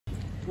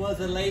was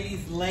a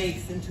lady's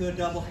lace into a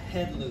double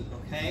head loop,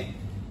 okay?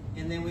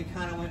 And then we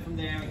kind of went from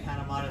there, we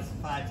kind of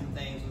modified some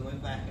things. We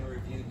went back and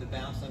reviewed the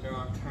bounce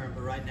underarm turn,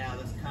 but right now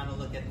let's kind of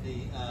look at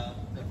the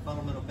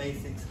fundamental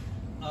basics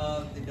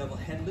of the double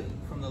head loop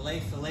from the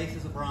lace. The lace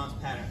is a bronze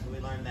pattern, so we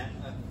learned that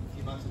a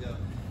few months ago.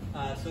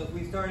 So if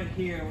we started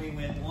here, we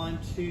went 1,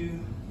 2,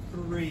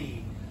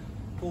 3,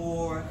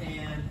 4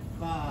 and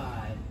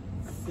 5,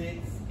 6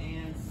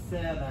 and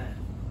 7,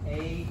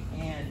 8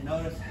 and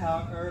notice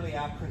how early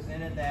I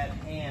presented that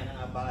hand.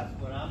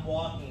 When I'm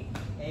walking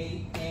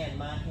 8 and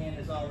my hand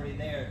is already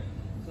there,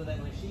 so that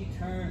when she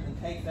turns and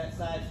takes that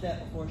side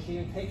step, before she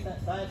even takes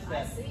that side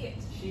step, I see it.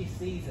 She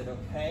sees it,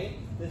 okay?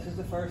 This is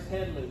the first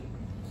head loop.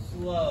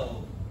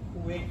 Slow,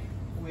 quick,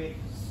 quick,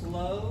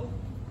 slow,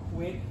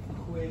 quick,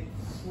 quick,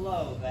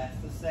 slow. That's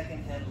the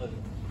second head loop.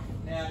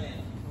 Now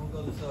then,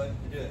 we'll go this way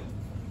to do it.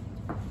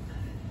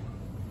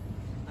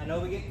 I know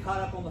we get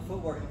caught up on the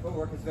footwork, and the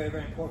footwork is very,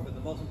 very important, but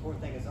the most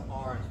important thing is the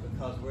arms,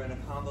 because we're in a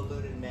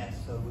convoluted mess,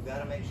 so we've got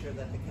to make sure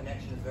that the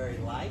connection is very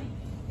light,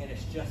 and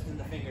it's just in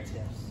the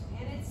fingertips.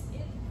 And it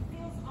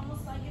feels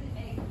almost like an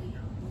egg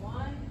beater.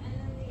 One and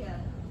then the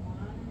other,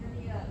 one and then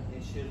the other.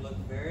 It should look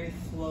very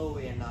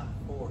flowy and not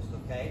forced,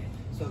 okay?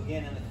 So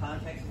again, in the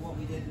context of what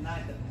we did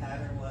tonight, the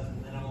pattern was,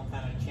 and then I'm going to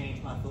kind of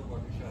change my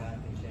footwork to show how it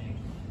can change.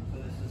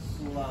 So this is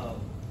slow,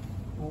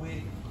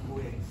 quick,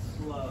 quick,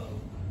 slow,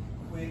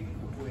 quick,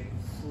 quick,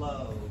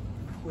 slow,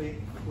 quick,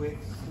 quick,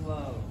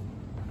 slow,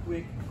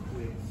 quick,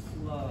 quick,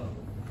 slow,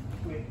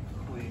 quick,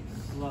 quick,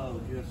 slow,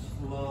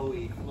 just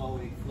flowy,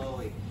 flowy,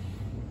 flowy.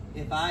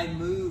 If I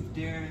move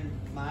during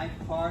my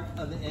part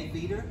of the egg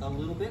beater a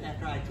little bit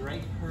after I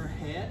drape her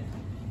head,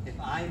 if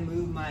I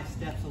move my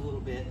steps a little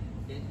bit,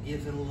 it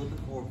gives it a little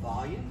bit more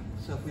volume.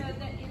 So if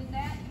in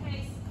that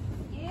case,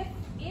 if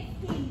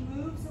he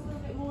moves a little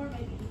bit more,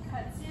 maybe he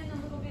cuts in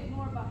a little bit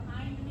more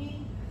behind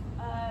me,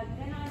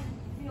 then I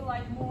feel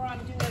like more I'm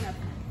doing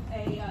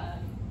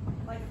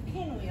like a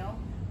pinwheel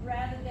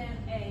rather than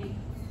a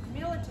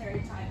military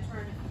type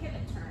turn, a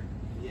pivot turn.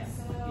 Yeah.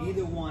 So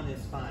either one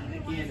is fine.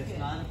 Again, it's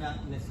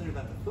not necessarily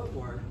about the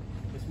footwork,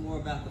 it's more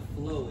about the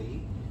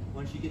flowy.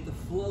 Once you get the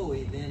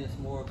flowy, then it's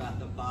more about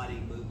the body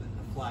movement,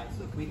 the flight.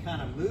 So if we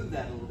kind of move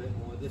that a little bit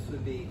more, this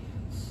would be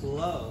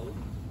slow,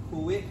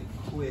 quick,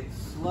 quick,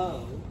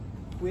 slow,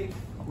 quick,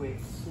 quick,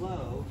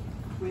 slow,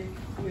 quick,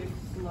 quick,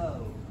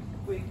 slow,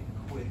 quick,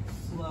 quick,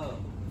 slow,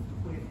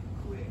 quick,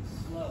 quick,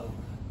 slow.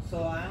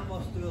 So I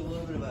almost do a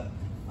little bit of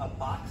a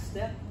box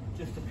step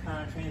just to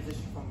kind of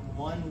transition from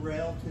one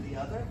rail to the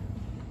other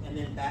and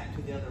then back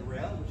to the other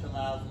rail, which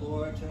allows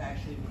Laura to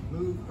actually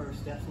move her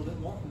steps a little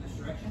bit more from this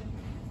direction.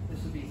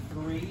 This would be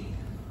 3,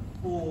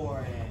 4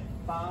 and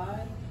 5,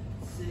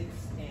 6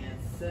 and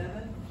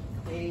 7,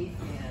 8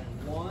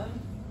 and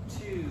 1,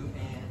 2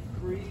 and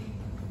 3,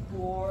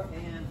 4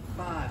 and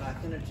 5. I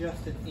can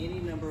adjust it any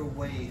number of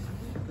ways,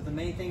 but the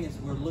main thing is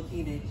we're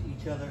looking at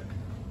each other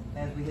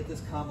as we hit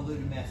this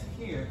convoluted mess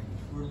here.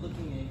 We're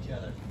looking at each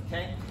other,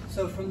 okay?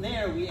 So from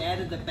there, we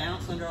added the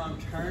bounce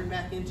underarm turn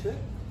back into it.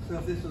 So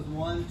if this was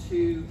 1,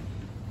 2,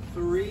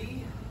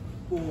 3,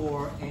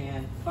 4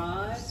 and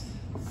 5,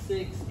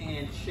 6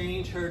 and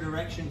change her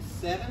direction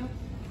 7.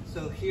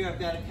 So here I've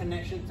got a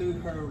connection through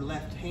her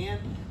left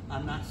hand.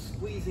 I'm not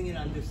squeezing it,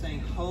 I'm just saying,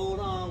 hold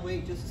on,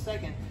 wait just a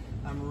second.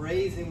 I'm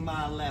raising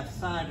my left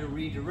side to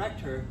redirect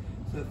her.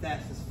 So if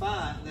that's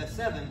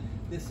 7,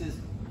 this is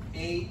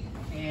 8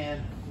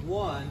 and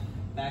 1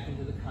 back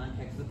into the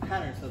context of the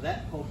pattern. So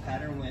that whole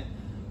pattern went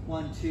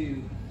 1,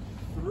 2,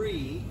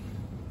 3,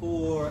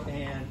 4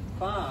 and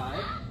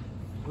 5.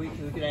 We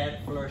could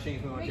add flourishing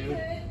if we want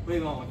to. We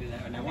won't do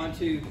that right now. 1,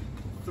 2,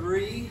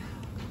 3,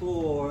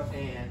 4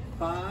 and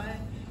 5,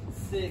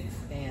 6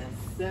 and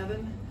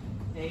 7,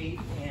 8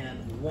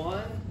 and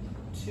 1,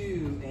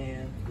 2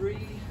 and 3,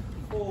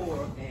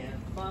 4 and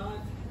 5,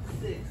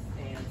 6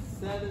 and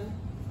 7,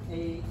 8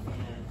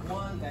 and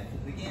 1. Back to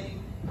the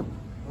beginning.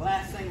 The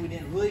last thing we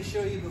didn't really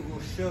show you, but we'll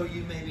show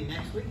you maybe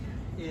next week,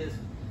 is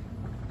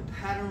the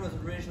pattern was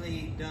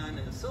originally done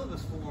in the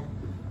syllabus form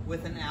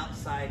with an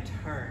outside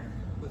turn,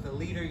 with a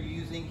leader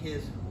using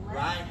his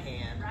right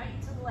hand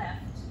to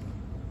left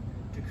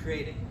to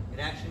create it. It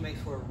actually makes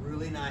for a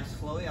really nice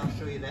flowy. I'll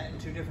show you that in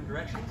 2 different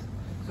directions.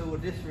 So we'll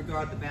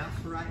disregard the bounce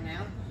for right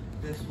now.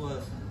 This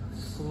was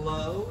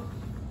slow,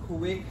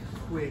 quick,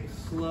 quick,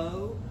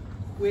 slow,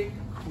 quick,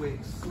 quick,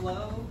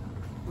 slow,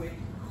 quick,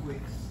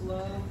 quick,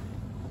 slow,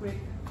 quick,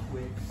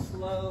 quick,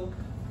 slow,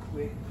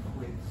 quick,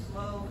 quick,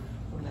 slow.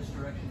 From this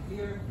direction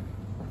here,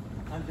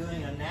 I'm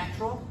doing a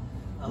natural,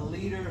 a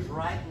leader's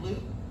right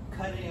loop,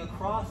 cutting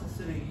across.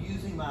 Instead of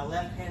using my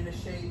left hand to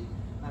shape,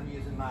 I'm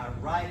using my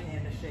right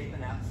hand to shape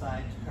an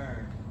outside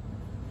turn.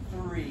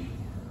 3,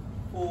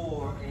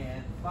 4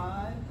 and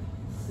 5,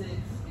 6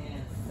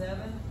 and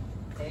 7,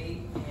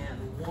 8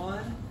 and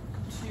 1,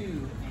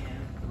 2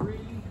 and 3,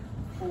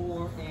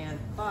 4 and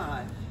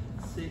 5,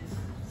 6,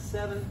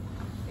 7,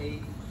 8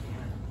 and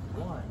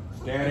 1.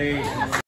 Steady.